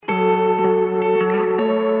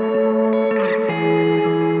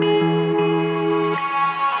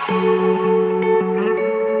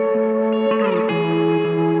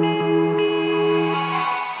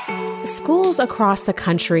across the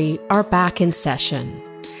country are back in session.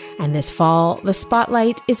 And this fall, the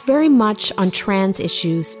spotlight is very much on trans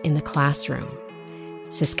issues in the classroom.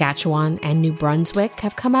 Saskatchewan and New Brunswick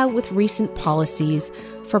have come out with recent policies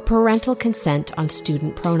for parental consent on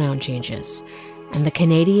student pronoun changes. And the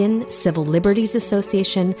Canadian Civil Liberties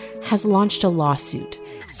Association has launched a lawsuit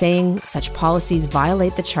saying such policies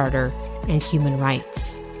violate the Charter and human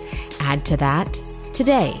rights. Add to that,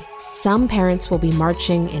 today, some parents will be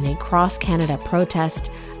marching in a cross-Canada protest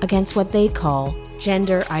against what they call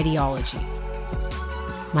gender ideology.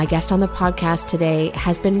 My guest on the podcast today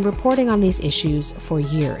has been reporting on these issues for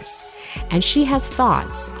years, and she has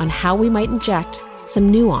thoughts on how we might inject some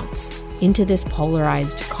nuance into this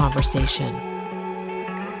polarized conversation.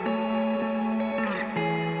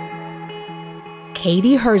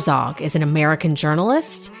 Katie Herzog is an American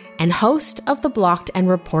journalist and host of the Blocked and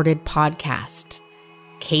Reported podcast.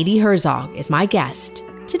 Katie Herzog is my guest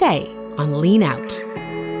today on Lean Out.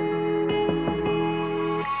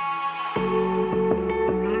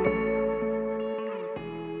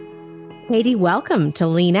 Katie, welcome to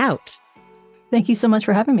Lean Out. Thank you so much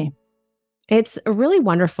for having me. It's really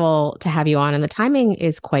wonderful to have you on, and the timing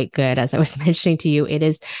is quite good. As I was mentioning to you, it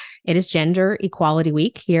is Gender Equality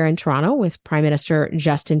Week here in Toronto, with Prime Minister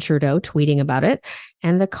Justin Trudeau tweeting about it.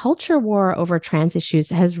 And the culture war over trans issues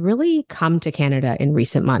has really come to Canada in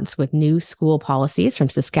recent months, with new school policies from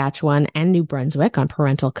Saskatchewan and New Brunswick on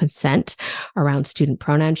parental consent around student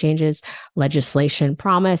pronoun changes, legislation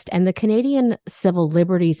promised, and the Canadian Civil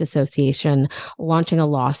Liberties Association launching a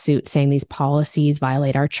lawsuit saying these policies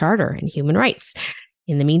violate our charter and human rights.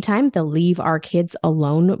 In the meantime, the Leave Our Kids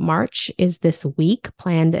Alone March is this week,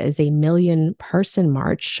 planned as a 1 million-person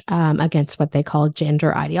march against what they call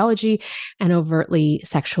gender ideology and overtly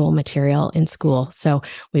sexual material in school. So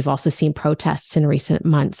we've also seen protests in recent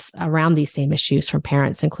months around these same issues from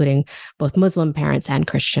parents, including both Muslim parents and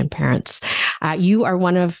Christian parents. You are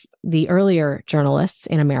one of the earlier journalists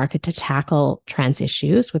in America to tackle trans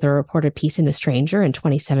issues, with a reported piece in The Stranger in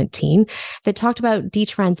 2017 that talked about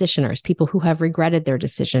detransitioners, people who have regretted their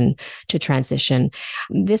decision to transition.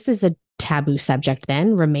 This is a taboo subject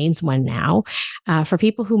then, remains one now. For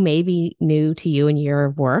people who may be new to you and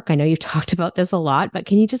your work, I know you've talked about this a lot, but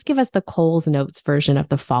can you just give us the Coles Notes version of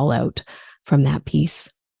the fallout from that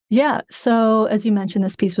piece? Yeah. So as you mentioned,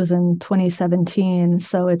 this piece was in 2017.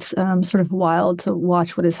 So it's sort of wild to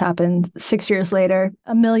watch what has happened 6 years later.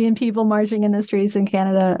 1 million people marching in the streets in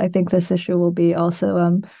Canada. I think this issue will be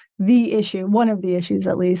also the issue, one of the issues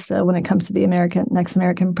at least, when it comes to the next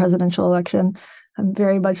American presidential election. I'm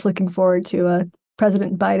very much looking forward to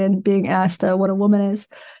President Biden being asked what a woman is.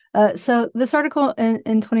 So this article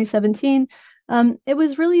in 2017, it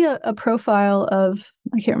was really a profile of,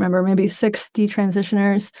 I can't remember, maybe 6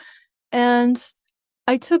 detransitioners. And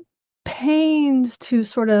I took pains to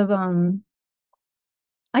sort of,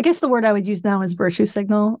 I guess the word I would use now is virtue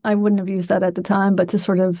signal. I wouldn't have used that at the time, but to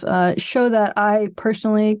sort of show that I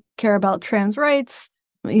personally care about trans rights,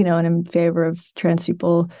 and I'm in favor of trans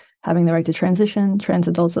people having the right to transition, trans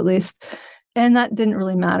adults at least. And that didn't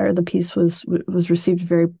really matter. The piece was received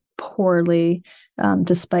very poorly,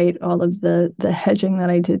 despite all of the hedging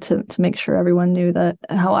that I did to make sure everyone knew that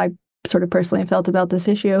how I sort of personally felt about this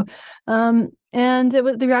issue. And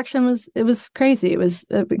the reaction was crazy. It was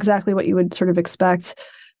exactly what you would sort of expect.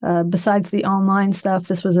 Besides the online stuff,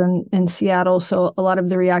 this was in Seattle, so a lot of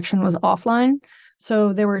the reaction was offline.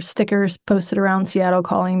 So there were stickers posted around Seattle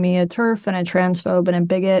calling me a TERF and a transphobe and a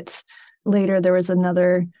bigot. Later, there was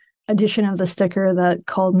another edition of the sticker that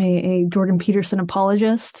called me a Jordan Peterson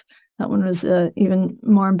apologist. That one was even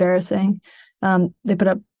more embarrassing. They put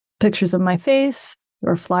up pictures of my face.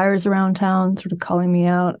 There were flyers around town sort of calling me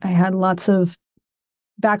out. I had lots of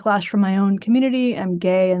backlash from my own community. I'm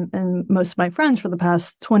gay, and most of my friends for the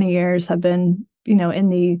past 20 years have been, in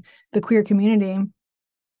the queer community.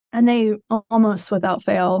 And they almost without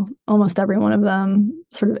fail, almost every one of them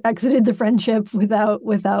sort of exited the friendship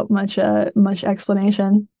without much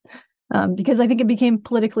explanation. Because I think it became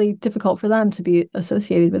politically difficult for them to be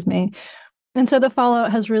associated with me. And so the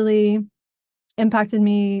fallout has really impacted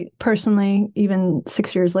me personally, even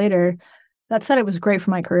 6 years later. That said, it was great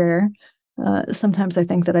for my career. Sometimes I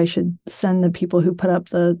think that I should send the people who put up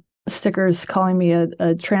the stickers calling me a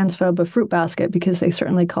transphobe a fruit basket, because they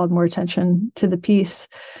certainly called more attention to the piece.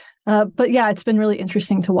 But yeah, it's been really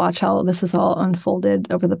interesting to watch how this has all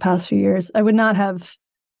unfolded over the past few years. I would not have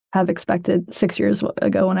expected 6 years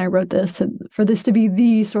ago when I wrote this for this to be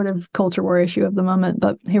the sort of culture war issue of the moment,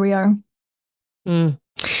 but here we are.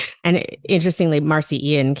 And interestingly,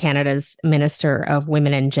 Marcy Ian, Canada's Minister of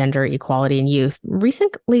Women and Gender Equality and Youth,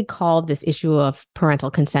 recently called this issue of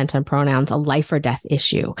parental consent on pronouns a life or death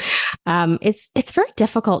issue. It's very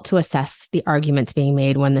difficult to assess the arguments being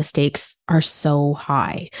made when the stakes are so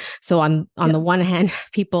high. So on the one hand,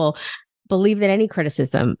 people believe that any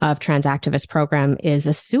criticism of trans activist program is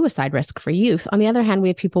a suicide risk for youth. On the other hand, we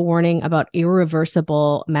have people warning about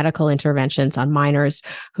irreversible medical interventions on minors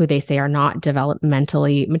who they say are not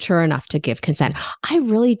developmentally mature enough to give consent. I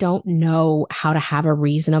really don't know how to have a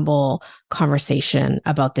reasonable conversation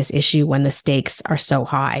about this issue when the stakes are so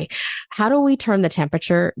high. How do we turn the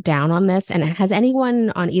temperature down on this? And has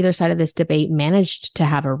anyone on either side of this debate managed to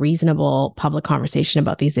have a reasonable public conversation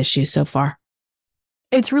about these issues so far?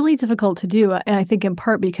 It's really difficult to do. And I think in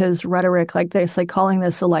part because rhetoric like this, like calling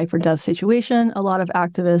this a life or death situation, a lot of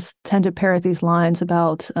activists tend to parrot these lines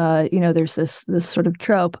about, there's this sort of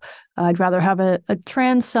trope. I'd rather have a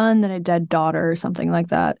trans son than a dead daughter or something like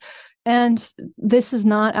that. And this is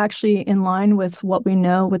not actually in line with what we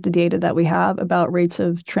know with the data that we have about rates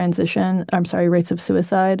of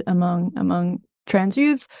suicide among trans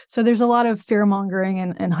youth. So there's a lot of fear mongering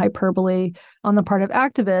and hyperbole on the part of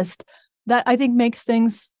activists that I think makes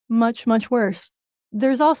things much, much worse.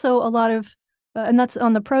 There's also a lot of, and that's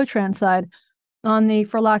on the pro-trans side, on the,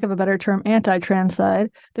 for lack of a better term, anti-trans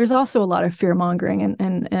side, there's also a lot of fear-mongering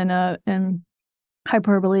and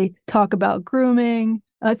hyperbole, talk about grooming,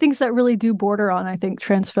 things that really do border on, I think,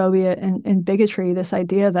 transphobia and bigotry, this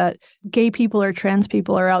idea that gay people or trans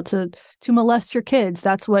people are out to molest your kids.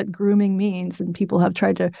 That's what grooming means. And people have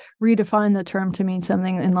tried to redefine the term to mean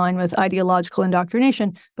something in line with ideological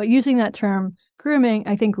indoctrination. But using that term grooming,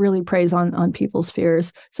 I think, really preys on people's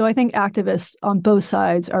fears. So I think activists on both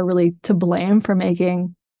sides are really to blame for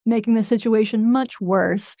making the situation much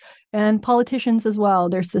worse. And politicians as well.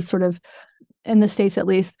 There's this sort of, in the States at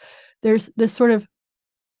least, there's this sort of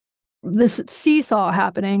this seesaw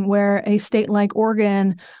happening where a state like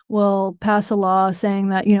Oregon will pass a law saying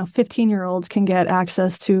that 15-year-olds can get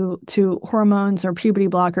access to hormones or puberty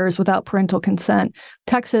blockers without parental consent.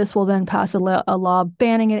 Texas will then pass a law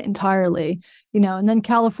banning it entirely, and then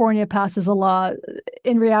California passes a law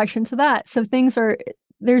in reaction to that. So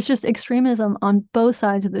there's just extremism on both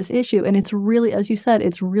sides of this issue, and it's really, as you said,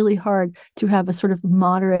 it's really hard to have a sort of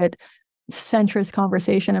moderate centrist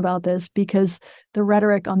conversation about this because the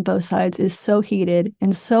rhetoric on both sides is so heated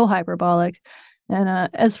and so hyperbolic. And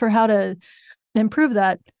as for how to improve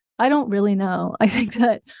that, I don't really know. I think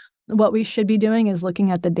that what we should be doing is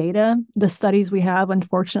looking at the data, the studies we have,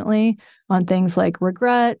 unfortunately, on things like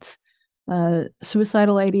regret,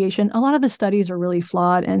 suicidal ideation. A lot of the studies are really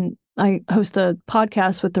flawed. And I host a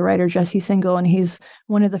podcast with the writer Jesse Singal, and he's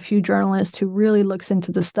one of the few journalists who really looks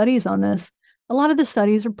into the studies on this. A lot of the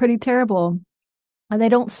studies are pretty terrible, and they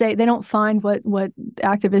don't find what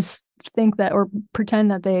activists think that or pretend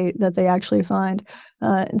that they actually find.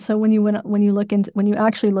 And so when you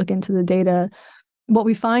actually look into the data, what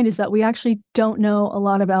we find is that we actually don't know a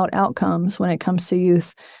lot about outcomes when it comes to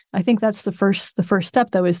youth. I think that's the first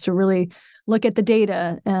step, though, is to really look at the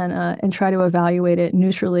data and try to evaluate it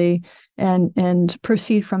neutrally and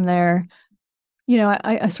proceed from there.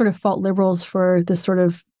 I sort of fault liberals for this sort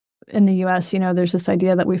of, in the US, there's this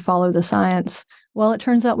idea that we follow the science. Well, it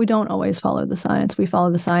turns out we don't always follow the science. We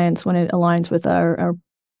follow the science when it aligns with our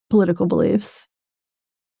political beliefs.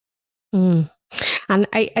 And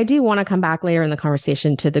I do want to come back later in the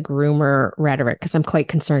conversation to the groomer rhetoric, because I'm quite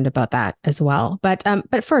concerned about that as well. But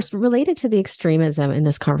first, related to the extremism in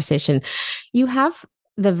this conversation, you have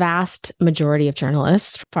the vast majority of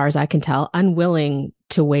journalists, as far as I can tell, unwilling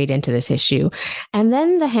to wade into this issue. And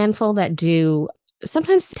then the handful that do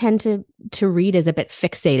sometimes tend to read as a bit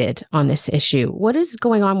fixated on this issue. What is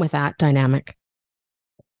going on with that dynamic?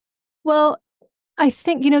 Well, I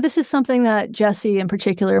think, this is something that Jesse, in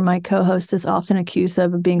particular, my co-host, is often accused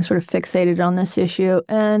of being sort of fixated on this issue.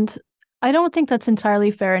 And I don't think that's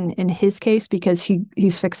entirely fair in his case, because he's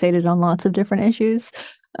fixated on lots of different issues.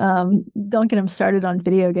 Don't get him started on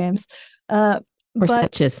video games. Or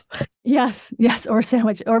sandwiches. Yes, or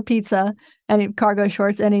sandwich, or pizza, any cargo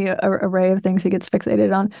shorts, any array of things he gets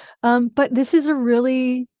fixated on. But this is a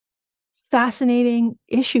really fascinating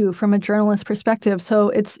issue from a journalist perspective.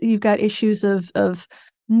 So you've got issues of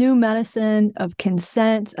new medicine, of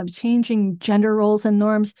consent, of changing gender roles and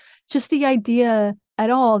norms, just the idea at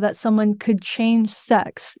all that someone could change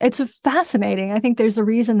sex. It's fascinating. I think there's a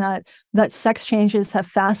reason that sex changes have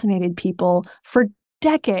fascinated people for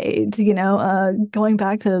decades, going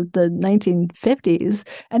back to the 1950s.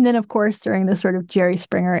 And then, of course, during the sort of Jerry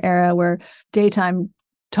Springer era where daytime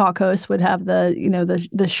talk host would have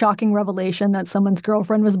the shocking revelation that someone's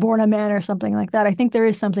girlfriend was born a man or something like that. I think there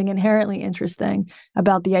is something inherently interesting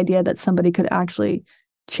about the idea that somebody could actually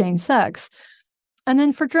change sex. And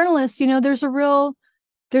then for journalists, there's a real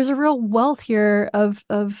wealth here of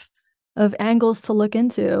angles to look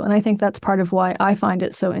into. And I think that's part of why I find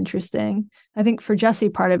it so interesting. I think for Jesse,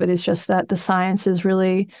 part of it is just that the science is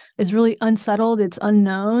really unsettled, it's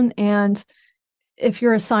unknown. And if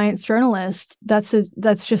you're a science journalist, that's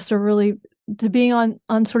just a really, to being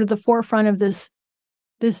on sort of the forefront of this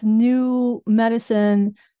new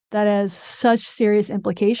medicine that has such serious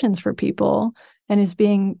implications for people and is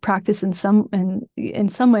being practiced in some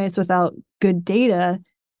ways without good data.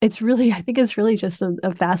 I think it's really just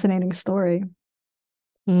a fascinating story.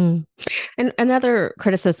 Mm. And another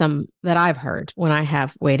criticism that I've heard when I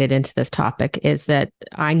have waded into this topic is that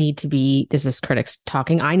this is critics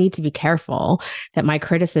talking, I need to be careful that my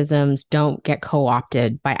criticisms don't get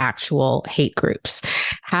co-opted by actual hate groups.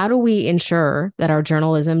 How do we ensure that our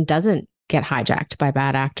journalism doesn't get hijacked by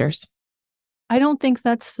bad actors? I don't think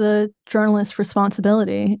that's the journalist's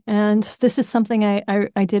responsibility. And this is something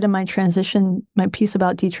I did in my piece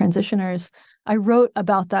about detransitioners. I wrote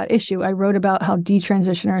about that issue. I wrote about how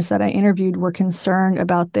detransitioners that I interviewed were concerned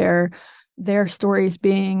about their stories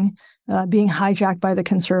being hijacked by the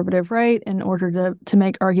conservative right in order to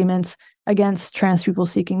make arguments against trans people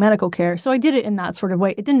seeking medical care. So I did it in that sort of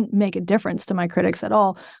way. It didn't make a difference to my critics at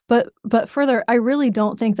all. But further, I really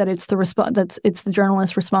don't think that it's the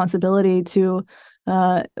journalist's responsibility to.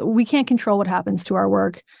 We can't control what happens to our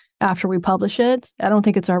work after we publish it. I don't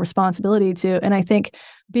think it's our responsibility to. And I think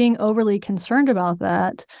being overly concerned about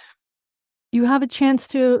that, you have a chance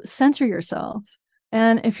to censor yourself.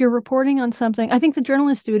 And if you're reporting on something, I think the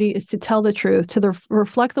journalist's duty is to tell the truth, to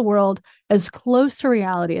reflect the world as close to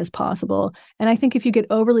reality as possible. And I think if you get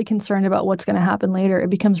overly concerned about what's going to happen later, it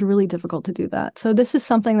becomes really difficult to do that. So this is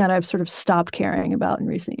something that I've sort of stopped caring about in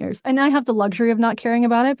recent years. And I have the luxury of not caring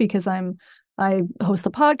about it because I host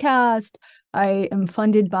a podcast. I am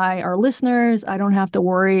funded by our listeners. I don't have to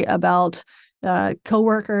worry about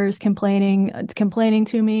coworkers complaining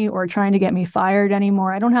to me or trying to get me fired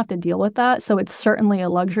anymore. I don't have to deal with that. So it's certainly a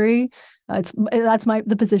luxury. That's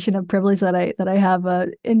the position of privilege that I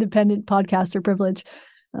have, independent podcaster privilege.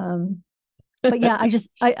 But yeah,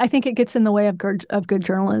 I think it gets in the way of good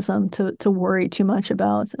journalism to worry too much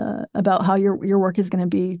about how your work is going to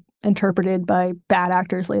be interpreted by bad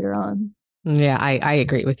actors later on. Yeah, I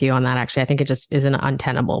agree with you on that. Actually, I think it just is an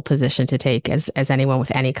untenable position to take as anyone with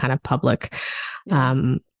any kind of public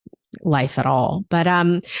life at all. But I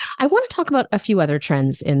want to talk about a few other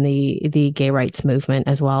trends in the gay rights movement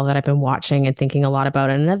as well that I've been watching and thinking a lot about.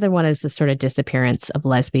 And another one is the sort of disappearance of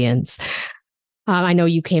lesbians. I know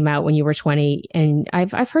you came out when you were 20, and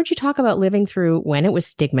I've heard you talk about living through when it was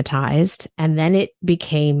stigmatized, and then it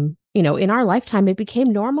became, in our lifetime, it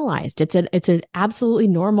became normalized. It's an absolutely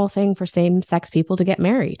normal thing for same-sex people to get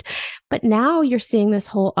married. But now you're seeing this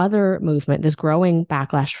whole other movement, this growing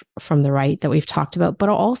backlash from the right that we've talked about, but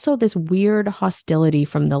also this weird hostility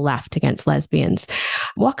from the left against lesbians.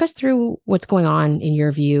 Walk us through what's going on in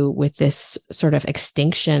your view with this sort of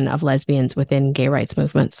extinction of lesbians within gay rights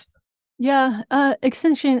movements. Yeah,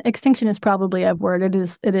 extinction is probably a word. It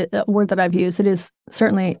is a word that I've used. It is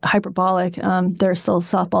certainly hyperbolic. There are still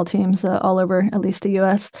softball teams all over, at least the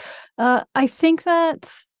U.S. I think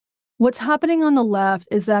that what's happening on the left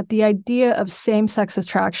is that the idea of same-sex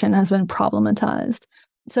attraction has been problematized.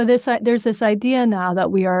 So there's this idea now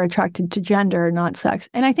that we are attracted to gender, not sex,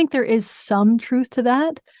 and I think there is some truth to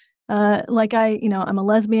that. I'm a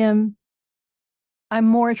lesbian. I'm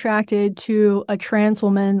more attracted to a trans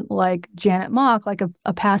woman like Janet Mock, like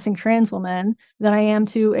a passing trans woman, than I am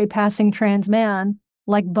to a passing trans man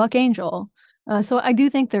like Buck Angel. So I do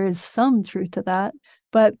think there is some truth to that,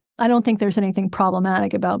 but I don't think there's anything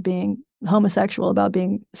problematic about being homosexual, about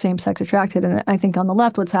being same-sex attracted. And I think on the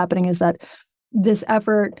left, what's happening is that this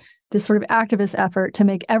sort of activist effort to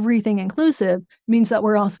make everything inclusive means that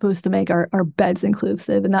we're all supposed to make our beds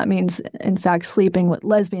inclusive. And that means, in fact, sleeping with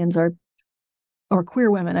lesbians or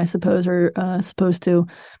queer women, I suppose, are supposed to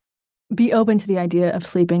be open to the idea of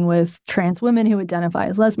sleeping with trans women who identify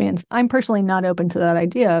as lesbians. I'm personally not open to that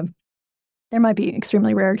idea. There might be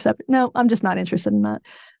extremely rare exceptions. No, I'm just not interested in that.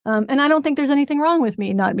 And I don't think there's anything wrong with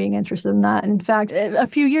me not being interested in that. In fact, a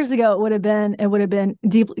few years ago, it would have been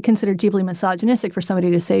considered deeply misogynistic for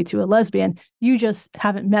somebody to say to a lesbian, "You just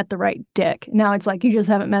haven't met the right dick." Now it's like, "You just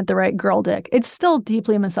haven't met the right girl dick." It's still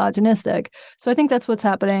deeply misogynistic. So I think that's what's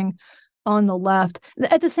happening on the left.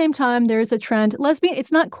 At the same time, there's a trend. Lesbian,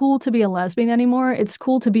 it's not cool to be a lesbian anymore. It's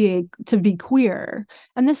cool to be queer.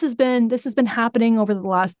 And this has been happening over the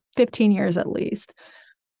last 15 years at least.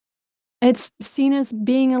 It's seen as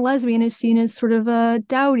being a lesbian is seen as sort of a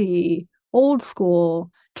dowdy, old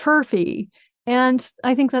school, turfy. And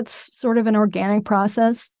I think that's sort of an organic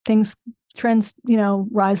process. Trends,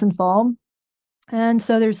 rise and fall. And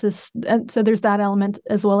so there's that element,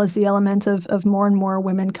 as well as the element of more and more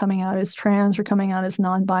women coming out as trans or coming out as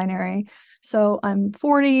non-binary. So I'm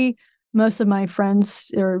 40. Most of my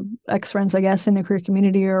friends or ex-friends, I guess, in the queer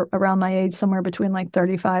community are around my age, somewhere between like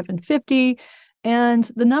 35 and 50. And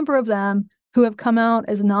the number of them who have come out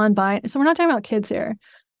as non-binary, so we're not talking about kids here,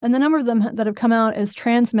 and the number of them that have come out as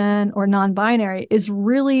trans men or non-binary is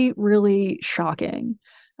really, really shocking.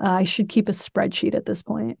 I should keep a spreadsheet at this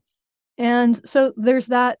point. And so there's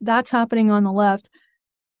that's happening on the left.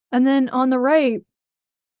 And then on the right,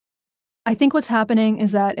 I think what's happening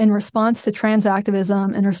is that in response to trans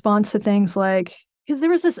activism, in response to things like, because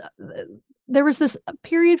there was this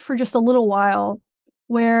period for just a little while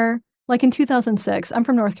where, like in 2006, I'm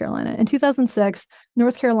from North Carolina. In 2006,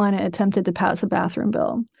 North Carolina attempted to pass a bathroom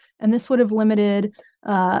bill. And this would have limited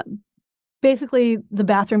basically the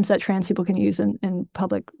bathrooms that trans people can use in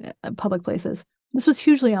public places. This was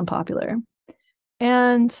hugely unpopular.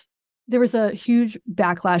 And there was a huge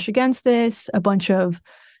backlash against this. A bunch of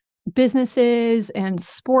businesses and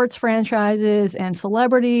sports franchises and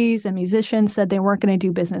celebrities and musicians said they weren't going to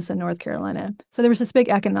do business in North Carolina. So there was this big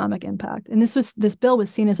economic impact. And this bill was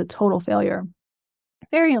seen as a total failure,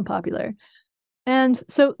 very unpopular. And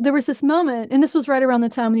so there was this moment, and this was right around the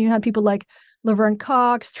time when you had people like Laverne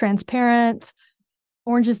Cox, Transparent,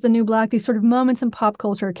 Orange is the New Black, these sort of moments in pop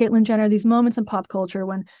culture, Caitlyn Jenner, these moments in pop culture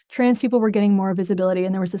when trans people were getting more visibility,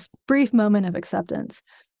 and there was this brief moment of acceptance.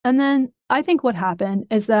 And then I think what happened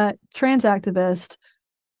is that trans activists,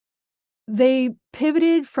 they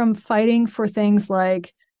pivoted from fighting for things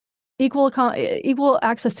like equal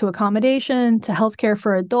access to accommodation, to healthcare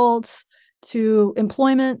for adults, to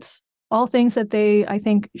employment, all things that they, I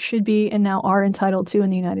think, should be and now are entitled to in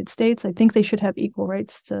the United States. I think they should have equal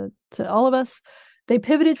rights to all of us. They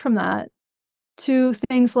pivoted from that to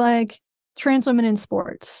things like trans women in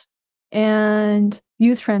sports and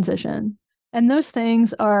youth transition. And those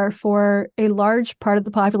things are, for a large part of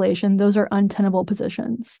the population, those are untenable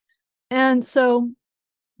positions. And so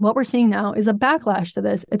what we're seeing now is a backlash to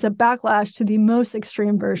this. It's a backlash to the most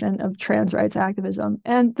extreme version of trans rights activism.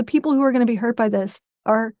 And the people who are going to be hurt by this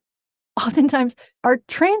are oftentimes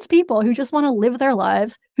trans people who just want to live their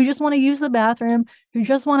lives, who just want to use the bathroom, who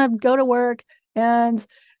just want to go to work and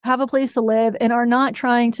have a place to live, and are not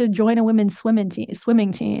trying to join a women's swimming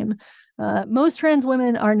team. Most trans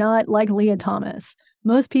women are not like Leah Thomas.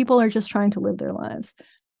 Most people are just trying to live their lives.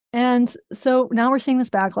 And so now we're seeing this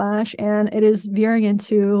backlash, and it is veering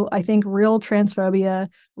into, I think, real transphobia,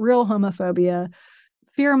 real homophobia,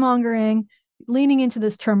 fear-mongering, leaning into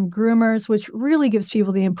this term groomers, which really gives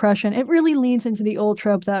people the impression, it really leans into the old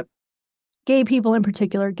trope that gay people in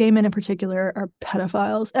particular, gay men in particular, are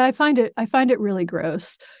pedophiles. And I find it really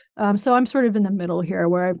gross. So I'm sort of in the middle here,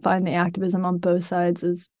 where I find the activism on both sides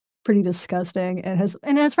is pretty disgusting, and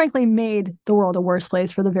has frankly made the world a worse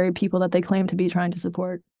place for the very people that they claim to be trying to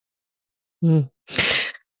support. Mm.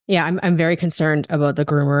 Yeah, I'm very concerned about the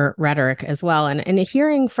groomer rhetoric as well. And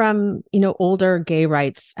hearing from, older gay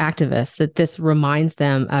rights activists that this reminds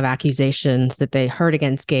them of accusations that they heard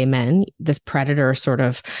against gay men, this predator sort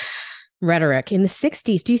of rhetoric in the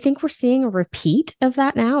 60s. Do you think we're seeing a repeat of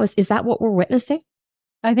that now? Is that what we're witnessing?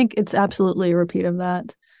 I think it's absolutely a repeat of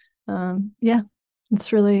that. Yeah,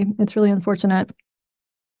 it's really unfortunate.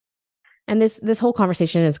 And this whole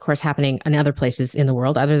conversation is, of course, happening in other places in the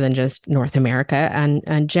world other than just North America.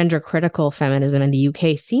 And gender critical feminism in the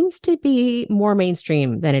UK seems to be more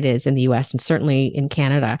mainstream than it is in the US, and certainly in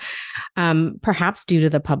Canada, perhaps due to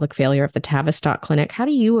the public failure of the Tavistock Clinic. How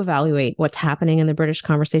do you evaluate what's happening in the British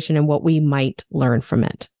conversation and what we might learn from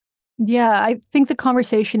it? Yeah, I think the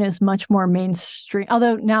conversation is much more mainstream,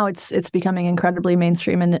 although now it's becoming incredibly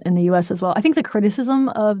mainstream in the US as well. I think the criticism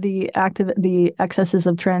of the excesses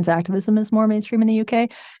of trans activism is more mainstream in the UK.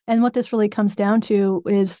 And what this really comes down to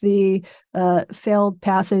is the failed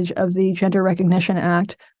passage of the Gender Recognition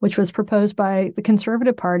Act, which was proposed by the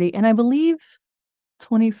Conservative Party. And I believe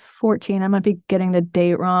 2014, I might be getting the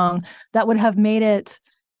date wrong, that would have made it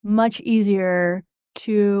much easier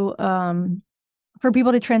to for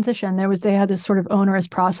people to transition. They had this sort of onerous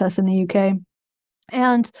process in the UK.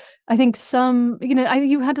 And I think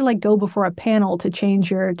you had to like go before a panel to change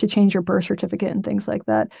your birth certificate and things like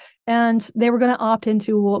that. And they were going to opt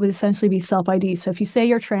into what would essentially be self ID. So if you say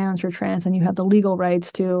you're trans, and you have the legal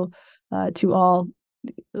rights to all.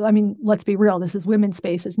 I mean, let's be real. This is women's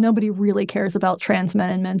spaces. Nobody really cares about trans men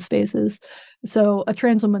and men's spaces. So a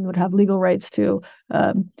trans woman would have legal rights to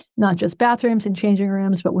not just bathrooms and changing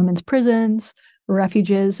rooms, but women's prisons,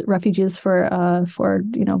 refuges for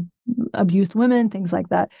abused women, things like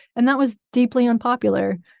that. And that was deeply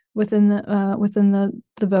unpopular within the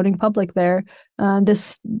voting public there.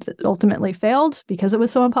 This ultimately failed because it was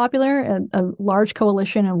so unpopular. And a large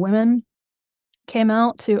coalition of women came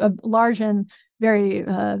out to a large and very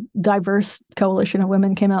diverse coalition of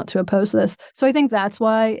women came out to oppose this. So I think that's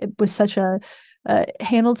why it was such a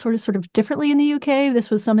handled sort of differently in the UK. This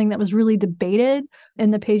was something that was really debated in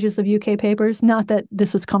the pages of UK papers. Not that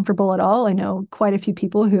this was comfortable at all. I know quite a few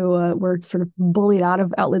people who were sort of bullied out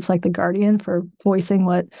of outlets like The Guardian for voicing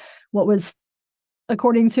what was,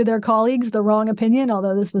 according to their colleagues, the wrong opinion.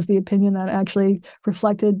 Although this was the opinion that actually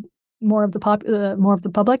reflected more of the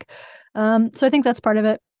public. So I think that's part of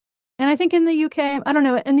it. And I think in the UK, I don't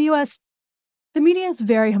know, in the US, the media is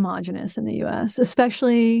very homogenous in the US,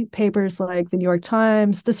 especially papers like the New York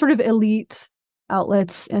Times, the sort of elite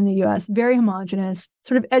outlets in the US, very homogenous,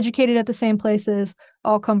 sort of educated at the same places,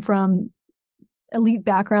 all come from elite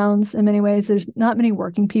backgrounds in many ways. There's not many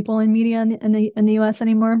working people in media in the US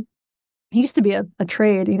anymore. It used to be a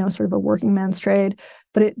trade, sort of a working man's trade,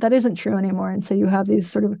 but that isn't true anymore. And so you have these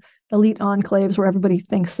sort of elite enclaves where everybody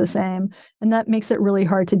thinks the same. And that makes it really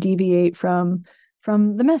hard to deviate from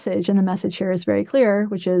the message. And the message here is very clear,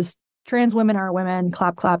 which is trans women are women,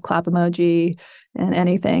 clap, clap, clap emoji, and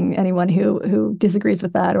anyone who disagrees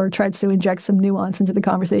with that or tries to inject some nuance into the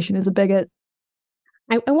conversation is a bigot.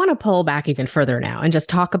 I want to pull back even further now and just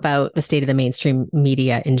talk about the state of the mainstream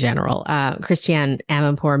media in general. Christiane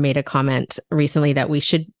Amanpour made a comment recently that we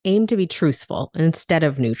should aim to be truthful instead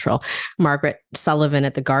of neutral. Margaret Sullivan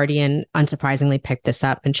at The Guardian unsurprisingly picked this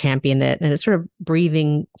up and championed it. And it's sort of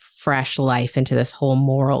breathing fresh life into this whole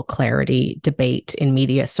moral clarity debate in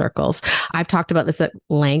media circles. I've talked about this at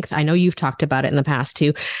length. I know you've talked about it in the past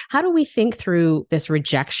too. How do we think through this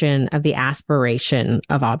rejection of the aspiration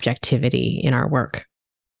of objectivity in our work?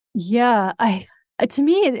 Yeah, to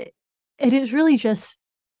me, it is really just,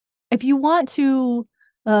 if you want to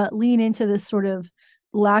lean into this sort of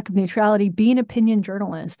lack of neutrality, be an opinion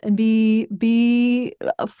journalist and be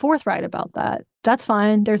forthright about that. That's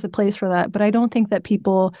fine. There's a place for that. But I don't think that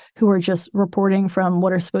people who are just reporting from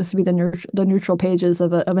what are supposed to be the neutral pages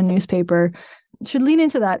of a newspaper should lean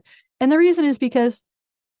into that. And the reason is because,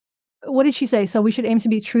 what did she say? So we should aim to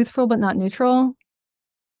be truthful but not neutral.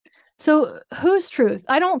 So whose truth?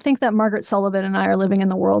 I don't think that Margaret Sullivan and I are living in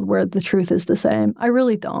the world where the truth is the same. I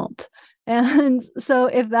really don't. And so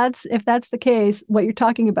if that's the case, what you're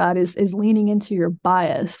talking about is leaning into your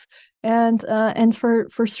bias. And for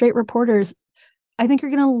straight reporters, I think you're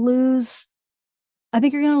going to lose. I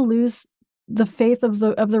think you're going to lose the faith of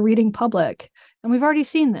the reading public. And we've already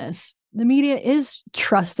seen this. The media is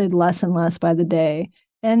trusted less and less by the day.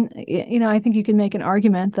 And I think you can make an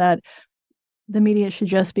argument that reporters should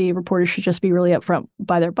just be really upfront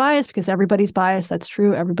by their bias, because everybody's biased. That's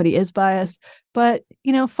true. Everybody is biased. But,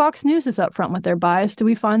 Fox News is upfront with their bias. Do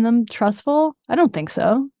we find them trustful? I don't think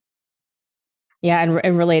so. Yeah.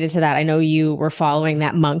 And related to that, I know you were following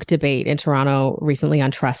that Munk debate in Toronto recently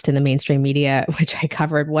on trust in the mainstream media, which I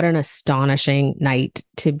covered. What an astonishing night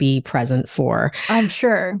to be present for. I'm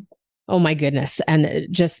sure. Oh my goodness. And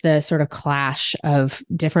just the sort of clash of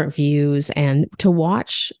different views, and to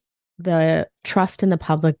watch the trust in the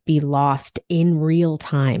public be lost in real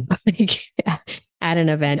time at an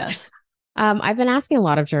event. Yes. I've been asking a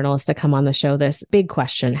lot of journalists that come on the show this big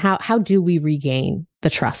question: how do we regain the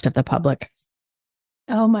trust of the public?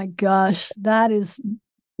 Oh my gosh, that is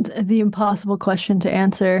the impossible question to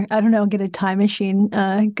answer. I don't know, get a time machine,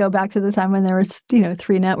 go back to the time when there was,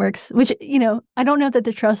 3 networks, which, I don't know that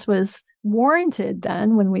the trust was warranted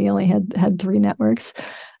then when we only had 3 networks.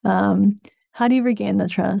 How do you regain the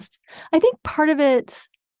trust? I think part of it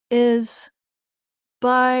is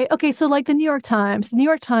so like the New York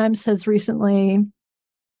Times has recently,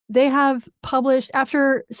 they have published,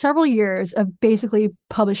 after several years of basically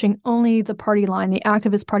publishing only the party line, the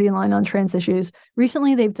activist party line on trans issues.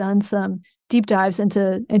 Recently, they've done some deep dives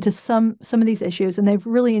into some of these issues, and they've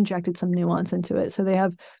really injected some nuance into it. So they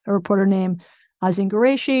have a reporter named Azin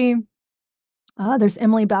Qureshi. There's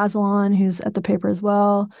Emily Bazelon, who's at the paper as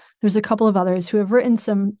well. There's a couple of others who have written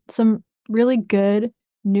some really good,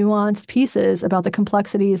 nuanced pieces about the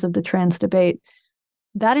complexities of the trans debate.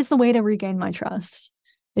 that is the way to regain my trust,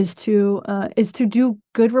 is to do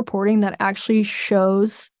good reporting that actually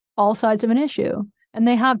shows all sides of an issue. And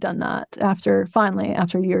they have done that after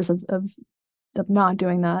years of not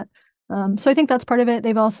doing that. So I think that's part of it.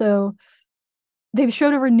 They've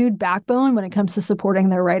showed a renewed backbone when it comes to supporting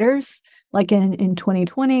their writers. Like in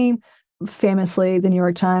 2020, famously, the New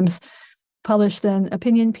York Times published an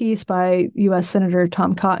opinion piece by U.S. Senator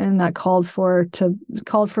Tom Cotton that called for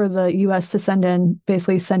the U.S. to send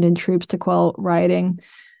in troops to quell rioting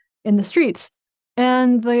in the streets.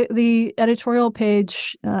 And the editorial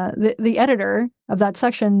page, the editor of that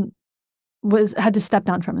section had to step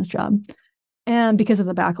down from his job, and because of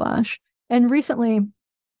the backlash. And recently,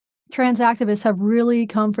 trans activists have really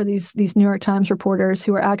come for these New York Times reporters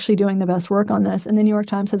who are actually doing the best work on this. And the New York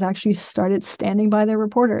Times has actually started standing by their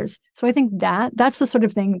reporters. So I think that's the sort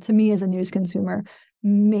of thing, to me as a news consumer,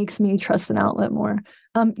 makes me trust an outlet more.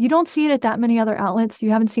 You don't see it at that many other outlets.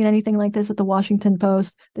 You haven't seen anything like this at the Washington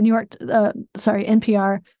Post.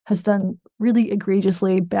 NPR has done really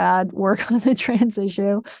egregiously bad work on the trans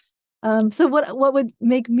issue. So what would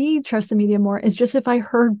make me trust the media more is just if I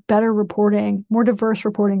heard better reporting, more diverse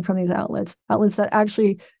reporting from these outlets that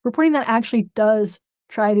actually does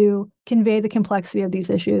try to convey the complexity of these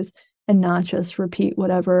issues and not just repeat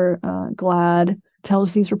whatever GLAAD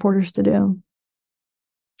tells these reporters to do.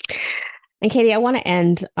 And Katie, I want to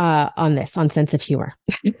end on sense of humor,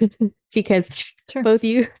 because sure. both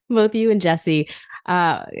you and Jesse,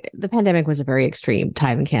 the pandemic was a very extreme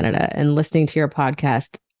time in Canada, and listening to your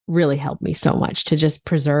podcast really helped me so much to just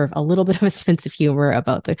preserve a little bit of a sense of humor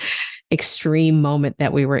about the extreme moment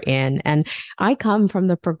that we were in. And I come from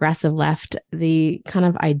the progressive left. The kind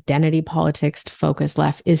of identity politics focused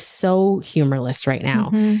left is so humorless right now.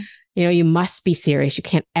 Mm-hmm. You know, you must be serious. You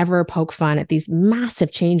can't ever poke fun at these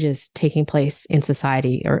massive changes taking place in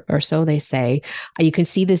society, or so they say. You can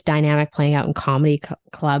see this dynamic playing out in comedy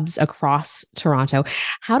clubs across Toronto.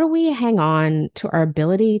 How do we hang on to our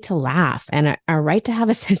ability to laugh and our right to have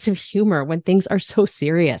a sense of humor when things are so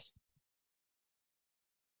serious?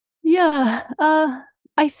 Yeah,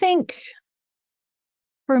 I think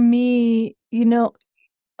for me,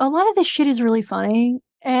 a lot of this shit is really funny,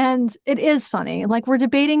 and it is funny. Like, we're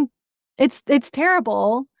debating. It's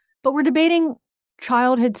terrible, but we're debating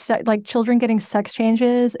children getting sex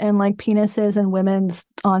changes and like penises and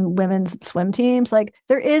women's swim teams. Like,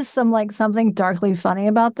 there is something darkly funny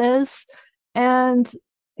about this, and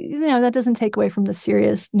that doesn't take away from the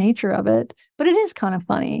serious nature of it, but it is kind of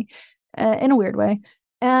funny in a weird way.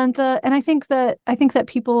 And I think that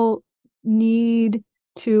people need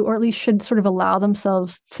to, or at least should, sort of allow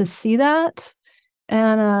themselves to see that.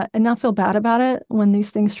 And not feel bad about it when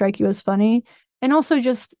these things strike you as funny, and also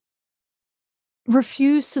just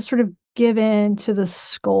refuse to sort of give in to the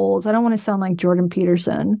scolds. I don't want to sound like Jordan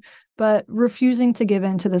Peterson, but refusing to give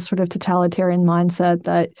in to this sort of totalitarian mindset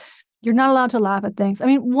that you're not allowed to laugh at things. I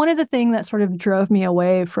mean, one of the things that sort of drove me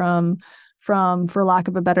away from, for lack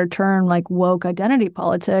of a better term, like woke identity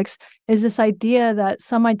politics, is this idea that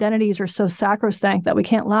some identities are so sacrosanct that we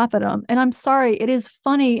can't laugh at them. And I'm sorry, it is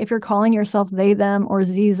funny if you're calling yourself they, them, or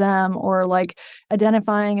z, them, or like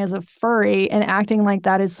identifying as a furry and acting like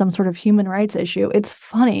that is some sort of human rights issue. It's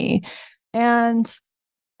funny. And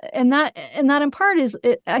that in part is,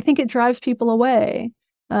 I think it drives people away.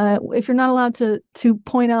 If you're not allowed to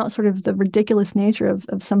point out sort of the ridiculous nature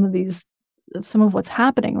of some of what's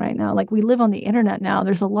happening right now. Like, we live on the internet now.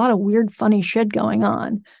 There's a lot of weird, funny shit going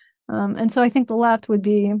on. And so I think the left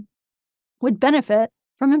would benefit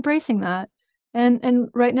from embracing that. And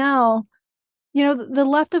right now, the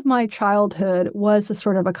left of my childhood was a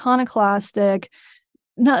sort of iconoclastic.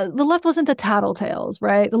 No, the left wasn't the tattletales,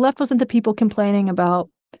 right? The left wasn't the people complaining about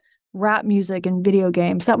rap music and video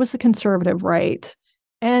games. That was the conservative right.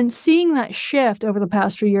 And seeing that shift over the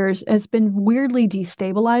past few years has been weirdly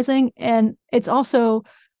destabilizing. And it's also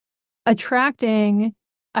attracting,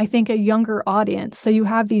 I think, a younger audience. So you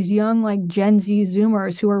have these young, like, Gen Z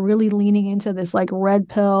Zoomers who are really leaning into this like red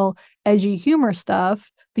pill, edgy humor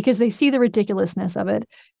stuff because they see the ridiculousness of it.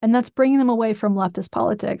 And that's bringing them away from leftist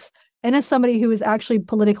politics. And as somebody who is actually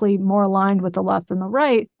politically more aligned with the left than the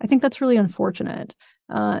right, I think that's really unfortunate.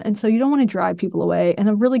 And so you don't want to drive people away. And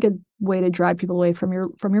a really good way to drive people away from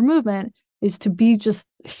your movement is to be just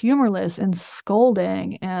humorless and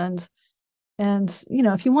scolding. And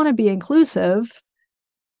if you want to be inclusive,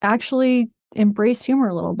 actually embrace humor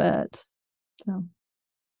a little bit. So.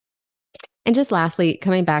 And just lastly,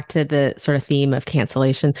 coming back to the sort of theme of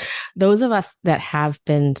cancellation, those of us that have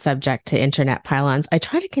been subject to internet pylons, I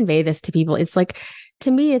try to convey this to people. It's like,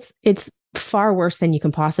 to me, it's far worse than you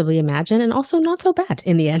can possibly imagine, and also not so bad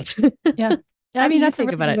in the end. Yeah. How do you that's a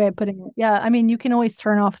think really about good it? way of putting it. Yeah, I mean, you can always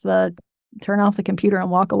turn off the computer and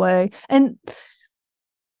walk away. And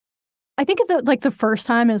I think it's like the first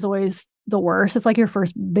time is always the worst. It's like your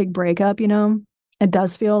first big breakup, you know? It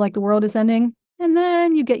does feel like the world is ending. And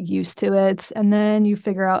then you get used to it. And then you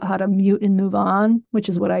figure out how to mute and move on, which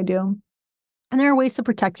is what I do. And there are ways to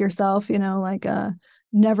protect yourself, you know, like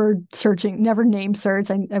never name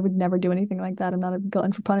search. I would never do anything like that. I'm not a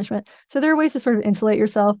glutton for punishment. So there are ways to sort of insulate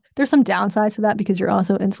yourself. There's some downsides to that because you're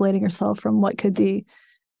also insulating yourself from what could be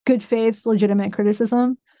good faith, legitimate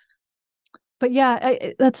criticism. But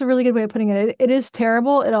yeah, that's a really good way of putting it. It is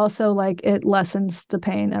terrible. It also like it lessens the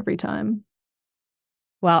pain every time.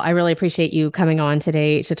 Well, I really appreciate you coming on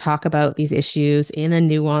today to talk about these issues in a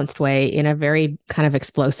nuanced way in a very kind of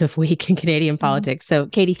explosive week in Canadian politics. So,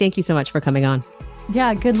 Katie, thank you so much for coming on.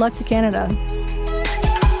 Yeah, good luck to Canada.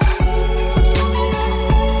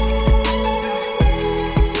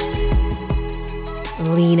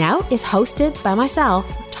 Lean Out is hosted by myself,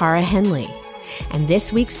 Tara Henley. And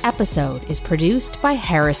this week's episode is produced by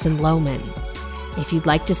Harrison Lohman. If you'd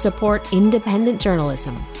like to support independent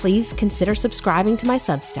journalism, please consider subscribing to my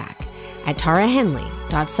Substack at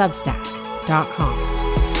tarahenley.substack.com.